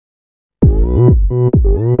Digging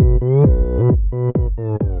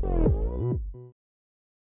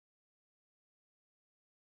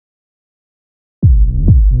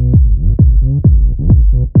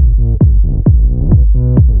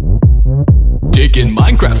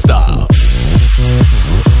Minecraft style.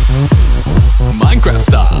 Minecraft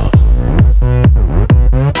style.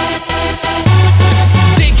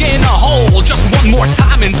 Digging a hole just one more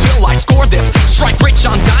time until I score this. Strike rich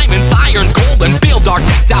on diamonds, iron, gold, and build our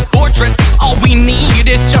decked out fortress. All we need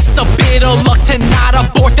is just a bit of luck to not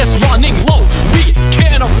abort this. Running low, we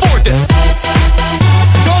can't afford this.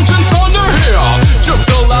 Dungeons under here. Just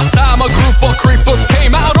the last time a group of creepers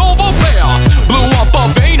came out over there. Blew up a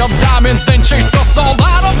vein of diamonds, then chased us all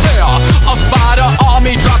out of there. A spider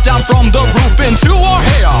army dropped down from the roof into our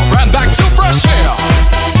hair. Ran back to fresh air.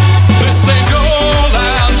 This ain't your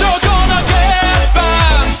land, you're gonna get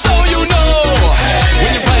banned. So you know, when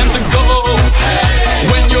you plan to go,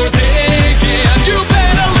 when you're digging, you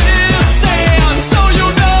better listen. So you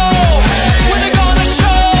know, when you're gonna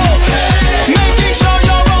show, making sure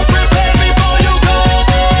you're all prepared before you go.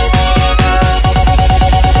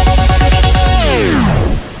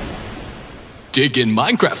 Digging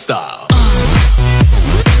Minecraft style.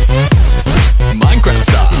 Minecraft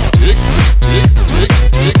style. Dig, dig, dig,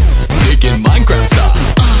 dig. Digging Minecraft style.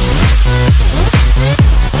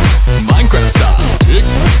 Minecraft style. Dig,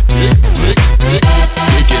 dig, dig, dig.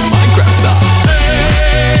 Digging Minecraft style.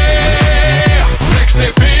 Hey, sexy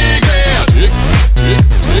pig. Dig, dig,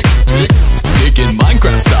 dig, dig. Digging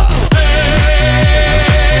Minecraft style.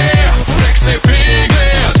 Hey, sexy pig.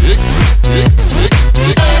 Dig, dig, dig,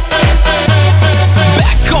 dig.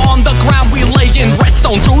 Back on the ground we lay in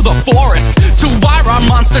redstone through the forest to wire our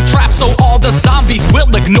monster trap so all the zombies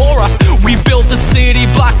will ignore us. We build the city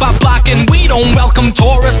block by block and we don't welcome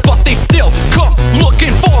tourists, but they still come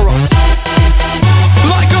looking for us.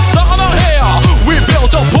 Like a sauna hair, we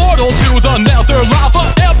built a portal to the nether,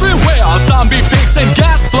 lava everywhere. Zombie pigs and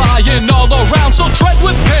gas flying all around, so tread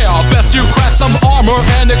with care. Best you craft some armor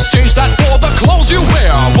and exchange that for the clothes you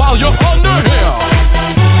wear while you're under here.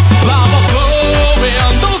 Lava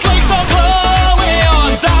flowing, those lakes are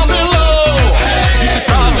glowing down below. You should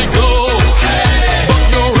probably go, but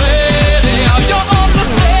you're ready. Your arms are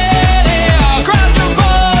steady. Grab your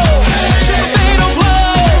bow, shoot it a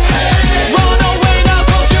blow. Run away now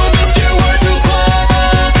 'cause you missed, you were too slow.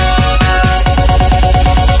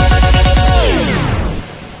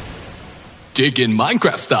 Digging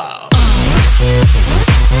Minecraft style.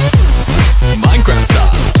 Minecraft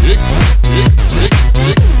style. Dig, dig, dig,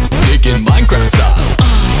 dig. Digging Minecraft style.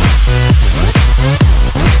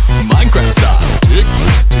 Minecraft style. Dig,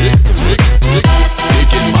 dig, dig, dig.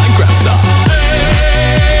 Digging Minecraft style.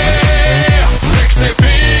 Hey, sexy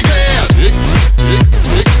pig. Dig, dig,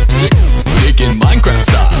 dig, dig. Digging Minecraft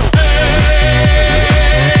style.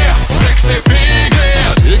 Hey, sexy pig.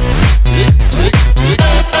 Dig, dig, dig, dig.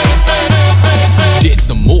 Dig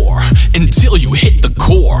some more until you hit the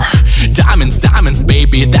core. Diamonds, diamonds,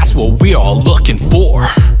 baby, that's what we're all looking for.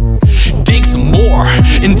 Dig some more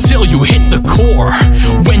until you hit the core.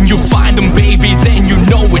 When you find them, baby, then you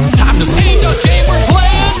know it's time to see the game we're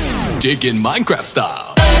playing. Digging Minecraft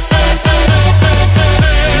style.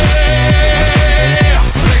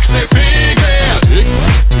 Sexy pig. Dig,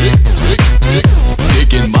 dig, dig, dig.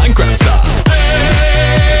 Digging Minecraft style.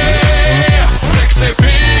 Sexy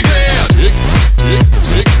pig. Dig, dig, dig,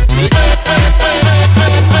 dig.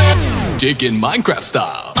 Digging Minecraft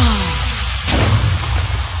style.